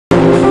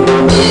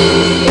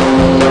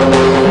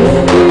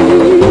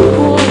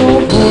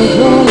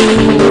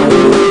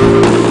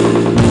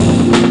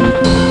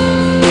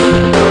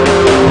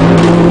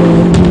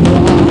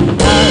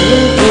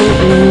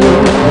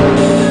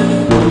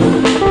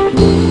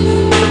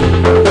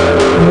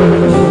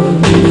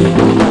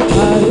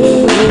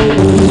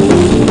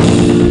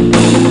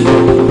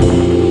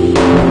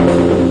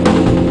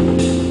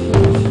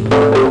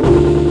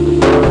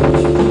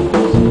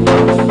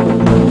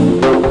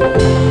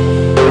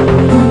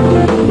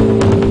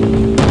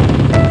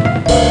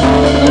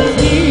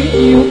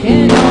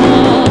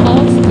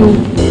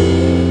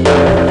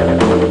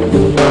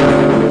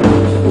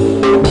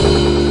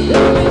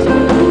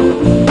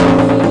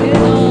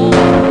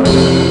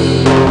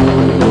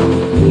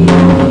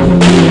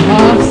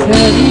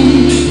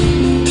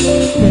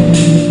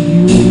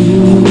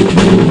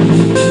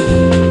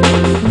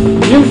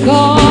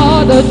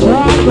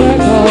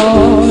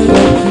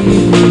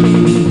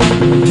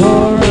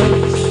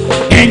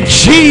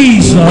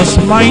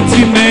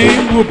mighty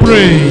name we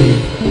pray.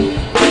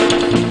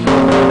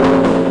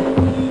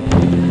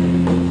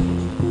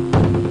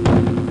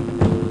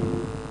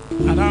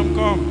 Adam,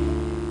 come.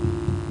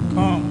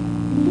 Come.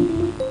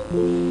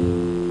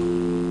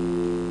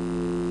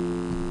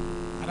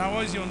 Adam,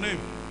 what is your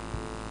name?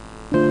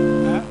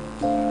 Huh?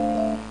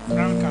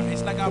 Franca.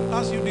 It's like I've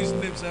asked you this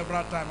name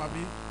several times,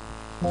 Abi.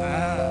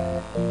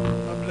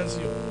 God bless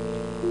you.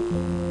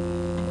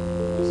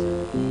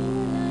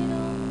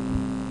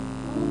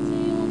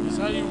 Is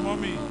that you,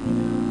 Mommy?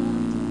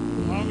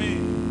 Mommy,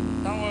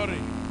 don't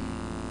worry.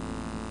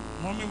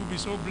 Mommy will be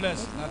so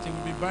blessed that he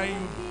will be buying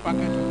you a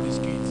packet of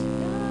biscuits.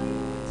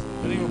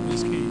 Bring your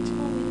biscuit.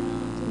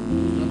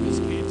 Your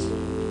biscuit.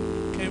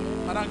 Okay,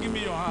 Madam, give me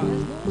your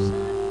hand.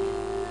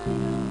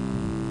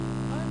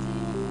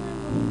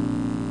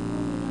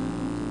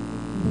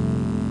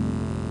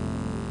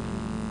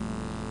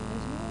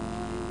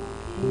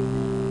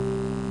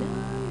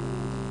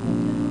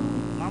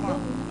 Mama,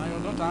 now your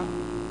daughter.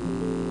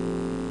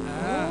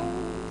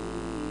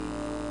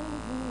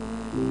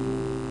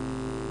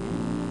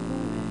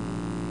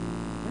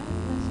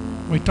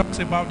 We talked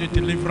about the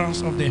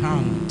deliverance of the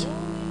hand.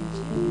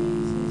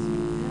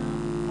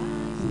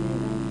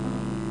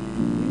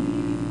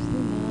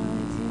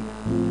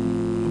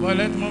 Well,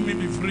 let Mommy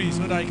be free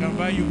so that I can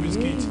buy you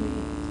biscuit.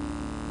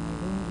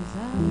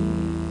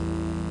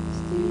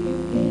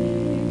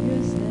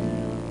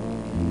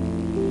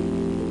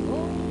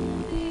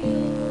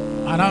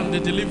 And the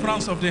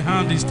deliverance of the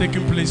hand is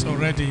taking place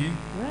already.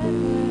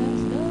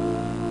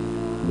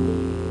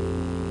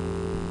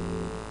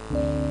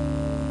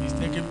 It's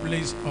taking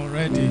place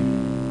already.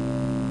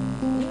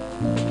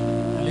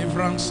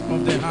 Deliverance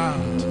of the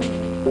hand.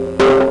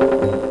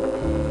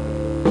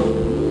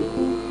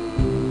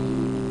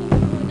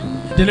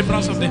 The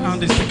deliverance of the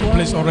hand is taking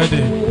place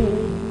already.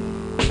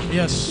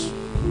 Yes.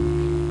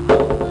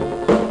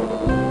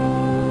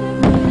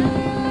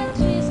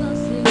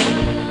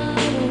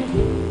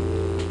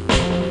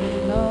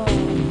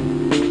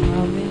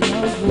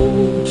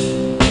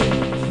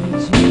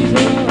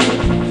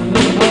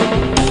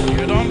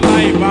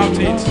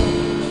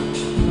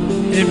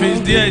 If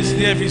it's there, it's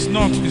there. If it's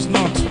not, it's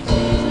not.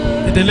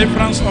 The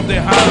deliverance of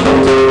the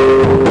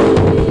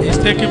hand is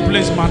taking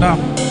place, madam.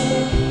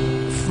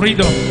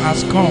 Freedom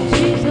has come.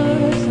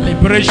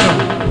 Liberation.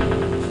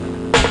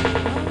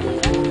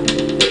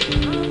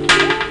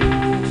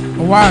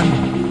 1,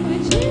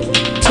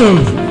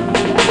 2.